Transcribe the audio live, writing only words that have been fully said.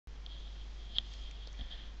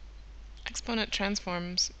exponent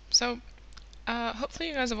transforms. So hopefully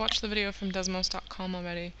you guys have watched the video from desmos.com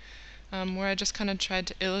already, where I just kind of tried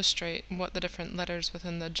to illustrate what the different letters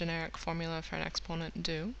within the generic formula for an exponent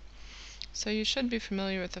do. So you should be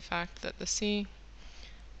familiar with the fact that the C,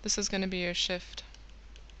 this is going to be your shift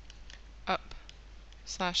up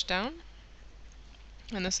 / down,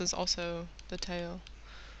 and this is also the tail,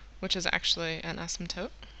 which is actually an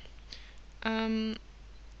asymptote.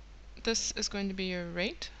 This is going to be your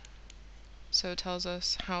rate, so it tells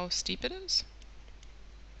us how steep it is,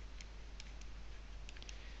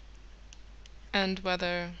 and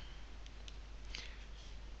whether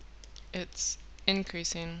it's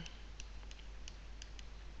increasing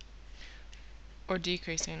or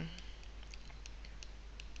decreasing.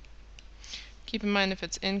 Keep in mind, if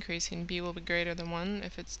it's increasing, b will be greater than 1.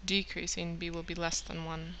 If it's decreasing, b will be less than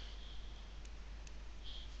 1.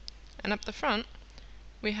 And up the front,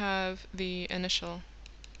 we have the initial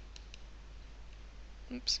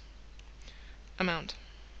amount.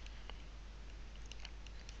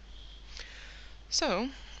 So,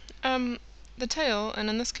 the tail, and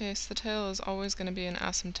in this case, the tail is always going to be an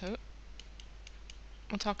asymptote.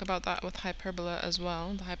 We'll talk about that with hyperbola as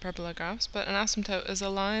well, the hyperbola graphs, but an asymptote is a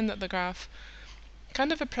line that the graph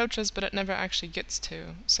kind of approaches, but it never actually gets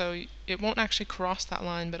to. So it won't actually cross that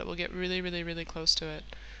line, but it will get really, really, really close to it.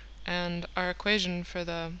 And our equation for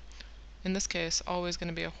the, in this case, always going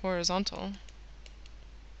to be a horizontal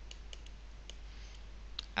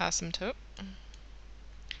asymptote,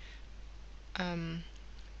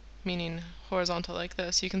 meaning horizontal like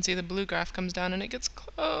this. You can see the blue graph comes down and it gets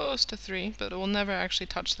close to 3, but it will never actually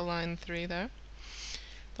touch the line 3 there.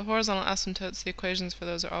 The horizontal asymptotes, the equations for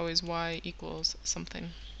those are always y equals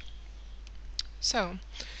something. So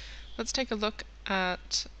let's take a look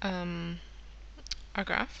at our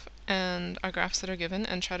graph and our graphs that are given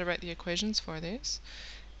and try to write the equations for these.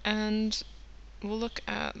 And we'll look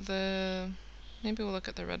at maybe we'll look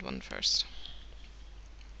at the red one first.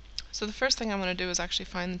 So the first thing I want to do is actually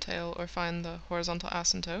find the tail, or find the horizontal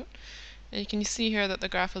asymptote. And you can see here that the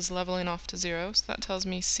graph is leveling off to 0, so that tells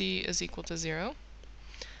me c is equal to 0.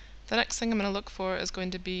 The next thing I'm going to look for is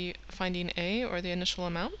going to be finding a, or the initial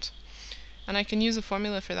amount. And I can use a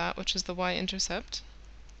formula for that, which is the y-intercept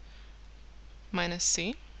minus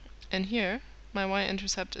c. And here, my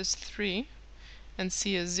y-intercept is 3, and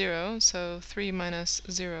c is 0, so 3 minus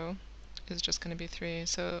 0 is just going to be 3.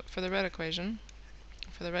 So for the red equation,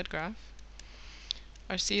 for the red graph,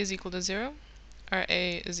 our c is equal to 0, our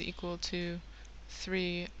a is equal to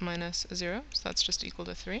 3 minus 0, so that's just equal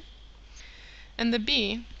to 3. And the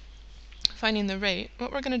b, finding the rate,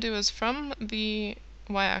 what we're going to do is from the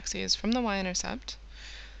y-axis, from the y-intercept,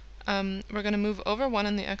 we're going to move over 1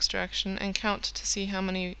 in the x direction and count to see how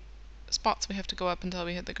many spots we have to go up until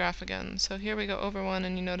we hit the graph again. So here we go over 1,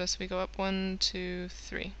 and you notice we go up 1, 2,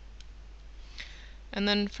 3. And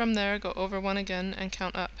then from there, go over 1 again and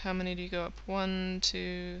count up. How many do you go up? 1,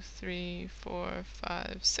 2, 3, 4,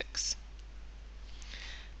 5, 6.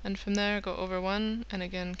 And from there, go over 1 and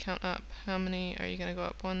again count up. How many are you going to go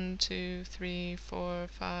up? 1, 2, 3, 4,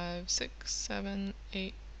 5, 6, 7,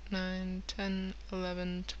 8, 9, 10,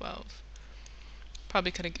 11, 12.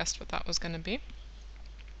 Probably could have guessed what that was going to be.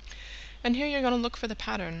 And here you're going to look for the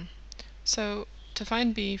pattern. So to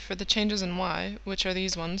find b for the changes in y, which are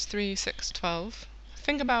these ones, 3, 6, 12,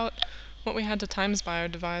 think about what we had to times by or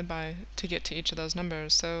divide by to get to each of those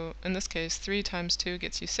numbers. So in this case, 3 times 2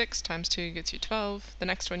 gets you 6, times 2 gets you 12. The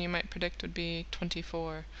next one you might predict would be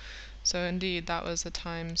 24. So indeed, that was a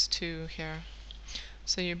times 2 here.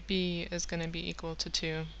 So your b is going to be equal to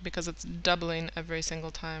 2, because it's doubling every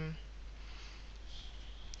single time.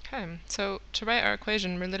 Okay, so to write our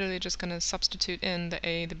equation, we're literally just going to substitute in the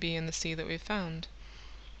a, the b, and the c that we've found.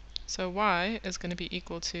 So y is going to be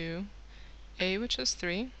equal to a, which is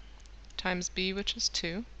 3, times b, which is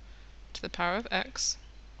 2, to the power of x,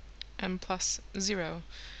 and plus 0.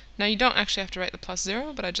 Now you don't actually have to write the plus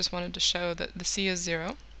 0, but I just wanted to show that the c is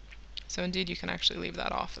 0. So indeed, you can actually leave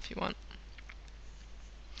that off if you want.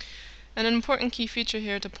 And an important key feature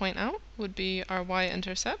here to point out would be our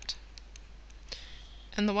y-intercept.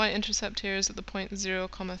 And the y-intercept here is at the point 0,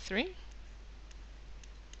 3.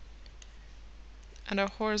 And our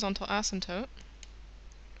horizontal asymptote,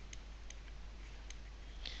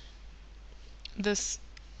 this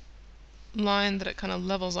line that it kind of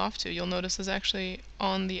levels off to, you'll notice is actually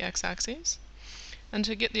on the x-axis. And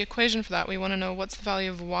to get the equation for that, we want to know what's the value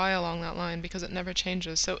of y along that line, because it never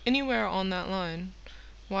changes. So anywhere on that line,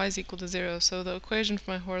 y is equal to 0. So the equation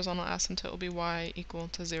for my horizontal asymptote will be y equal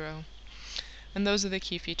to 0. And those are the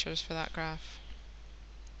key features for that graph.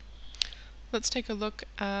 Let's take a look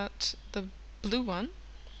at the blue one.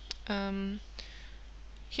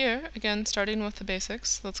 Here, again, starting with the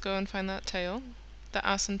basics, let's go and find that tail, the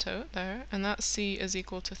asymptote there, and that c is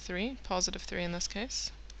equal to 3, positive 3 in this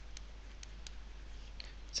case.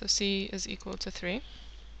 So c is equal to 3.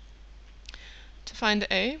 To find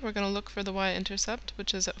a, we're going to look for the y-intercept,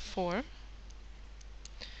 which is at 4.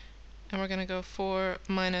 And we're going to go 4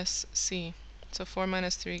 minus c. So 4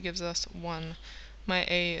 minus 3 gives us 1. My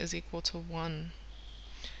a is equal to 1.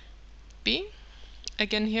 b,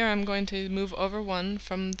 again here I'm going to move over 1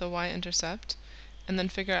 from the y-intercept and then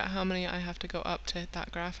figure out how many I have to go up to hit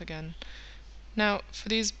that graph again. Now for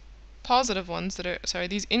these positive ones that are,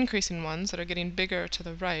 these increasing ones that are getting bigger to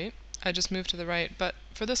the right, I just move to the right, but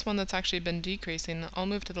for this one that's actually been decreasing, I'll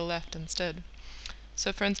move to the left instead.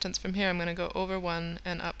 So for instance, from here I'm going to go over 1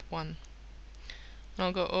 and up 1. And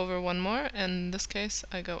I'll go over 1 more, and in this case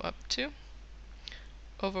I go up 2.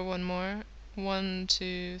 Over 1 more, 1,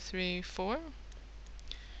 2, 3, 4.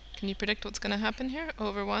 Can you predict what's going to happen here?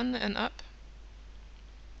 Over 1 and up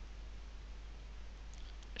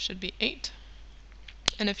should be 8.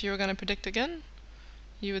 And if you were going to predict again,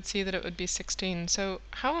 you would see that it would be 16. So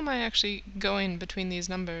how am I actually going between these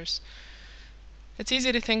numbers? It's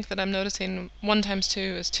easy to think that I'm noticing 1 times 2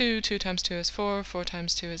 is 2, 2 times 2 is 4, 4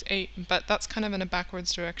 times 2 is 8, but that's kind of in a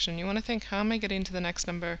backwards direction. You want to think, how am I getting to the next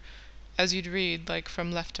number as you'd read, like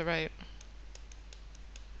from left to right?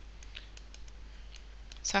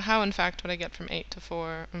 So how, in fact, would I get from 8 to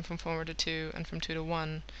 4, and from 4 to 2, and from 2 to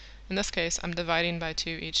 1? In this case, I'm dividing by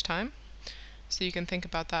 2 each time. So you can think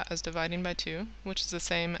about that as dividing by 2, which is the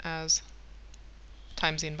same as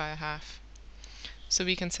timesing by a half. So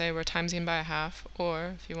we can say we're timesing by a half,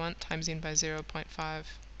 or, if you want, timesing by 0.5,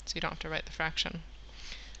 so you don't have to write the fraction.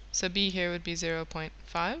 So b here would be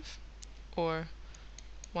 0.5, or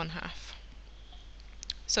 1/2.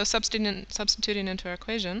 So substituting into our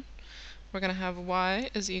equation, we're going to have y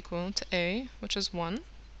is equal to a, which is 1,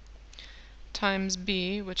 times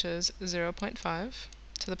b, which is 0.5,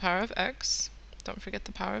 to the power of x, don't forget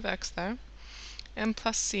the power of x there, and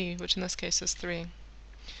plus c, which in this case is 3.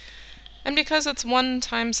 And because it's 1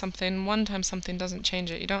 times something doesn't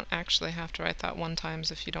change it. You don't actually have to write that 1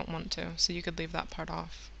 times if you don't want to, so you could leave that part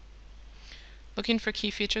off. Looking for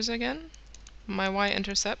key features again, my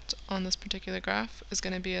y-intercept on this particular graph is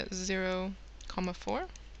going to be at 0, 4,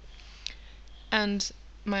 and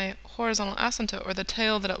my horizontal asymptote, or the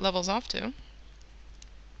tail that it levels off to,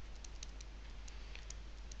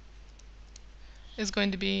 is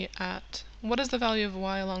going to be at, what is the value of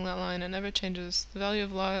y along that line? It never changes. The value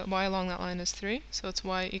of y along that line is 3, so it's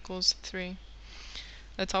y equals 3.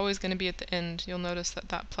 It's always going to be at the end. You'll notice that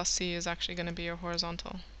that plus c is actually going to be your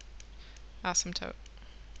horizontal asymptote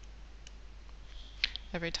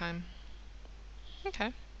every time.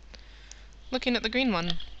 Okay. Looking at the green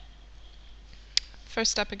one.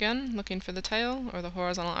 First step again, looking for the tail, or the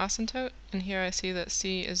horizontal asymptote, and here I see that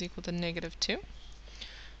c is equal to -2.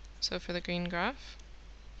 So for the green graph,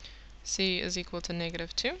 c is equal to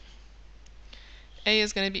 -2. A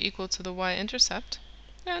is going to be equal to the y-intercept,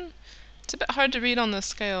 and it's a bit hard to read on this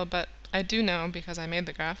scale, but I do know, because I made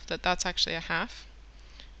the graph, that that's actually a half,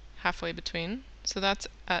 halfway between. So that's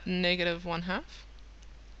at -1/2.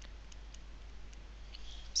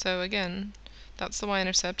 So again, that's the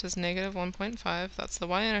y-intercept is -1.5. That's the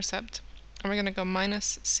y-intercept, and we're going to go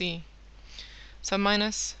minus c. So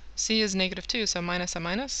minus c is -2, so minus a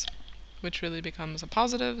minus, which really becomes a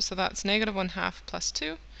positive. So that's -1/2 plus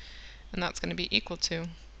 2, and that's going to be equal to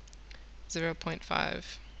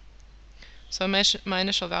 0.5. So my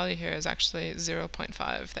initial value here is actually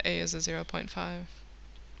 0.5. The a is a 0.5.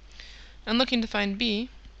 And looking to find b,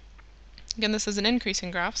 again this is an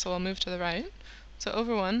increasing graph, so I'll move to the right. So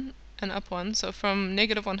over 1 and up 1, so from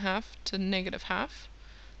 -1/2 to -1/2,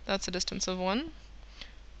 that's a distance of 1.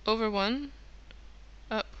 Over 1,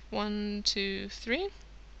 up 1, 2, 3.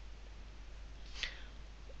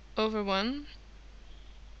 Over 1,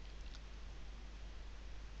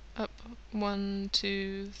 up 1,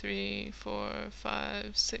 2, 3, 4,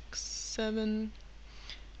 5, 6, 7,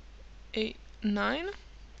 8, 9.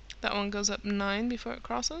 That one goes up 9 before it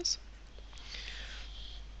crosses.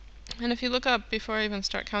 And if you look up before I even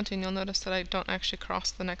start counting, you'll notice that I don't actually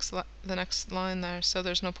cross the next line there, so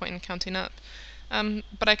there's no point in counting up.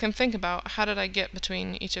 But I can think about, how did I get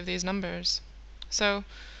between each of these numbers? So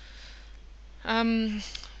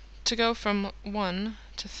to go from 1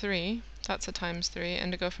 to 3, that's a times 3,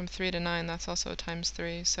 and to go from 3 to 9, that's also a times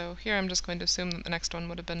 3. So here I'm just going to assume that the next one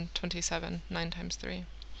would have been 27, 9 times 3.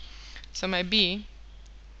 So my b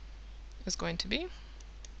is going to be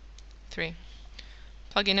 3.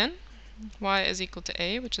 Plugging in, y is equal to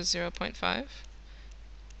a, which is 0.5,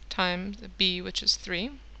 times b, which is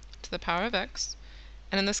 3. to the power of x,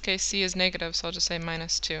 and in this case c is negative, so I'll just say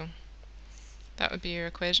minus 2. That would be your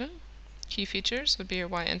equation. Key features would be your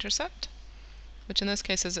y-intercept, which in this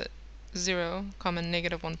case is at 0,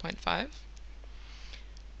 negative 1.5.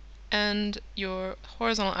 And your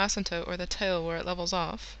horizontal asymptote, or the tail where it levels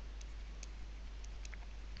off,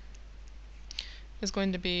 is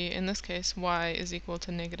going to be, in this case, y is equal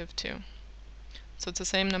to negative 2. So it's the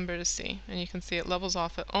same number as c, and you can see it levels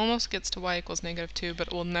off. It almost gets to y equals negative 2, but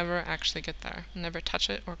it will never actually get there, never touch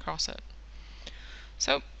it or cross it.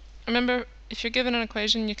 So remember, if you're given an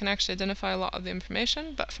equation, you can actually identify a lot of the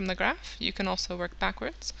information, but from the graph, you can also work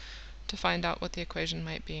backwards to find out what the equation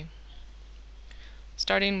might be.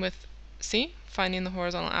 Starting with c, finding the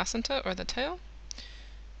horizontal asymptote, or the tail,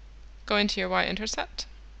 going to your y-intercept,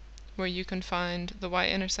 where you can find the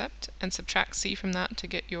y-intercept and subtract c from that to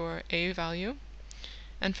get your a value.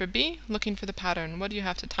 And for b, looking for the pattern. What do you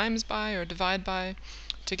have to times by or divide by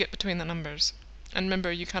to get between the numbers? And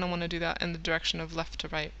remember, you kind of want to do that in the direction of left to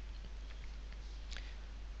right.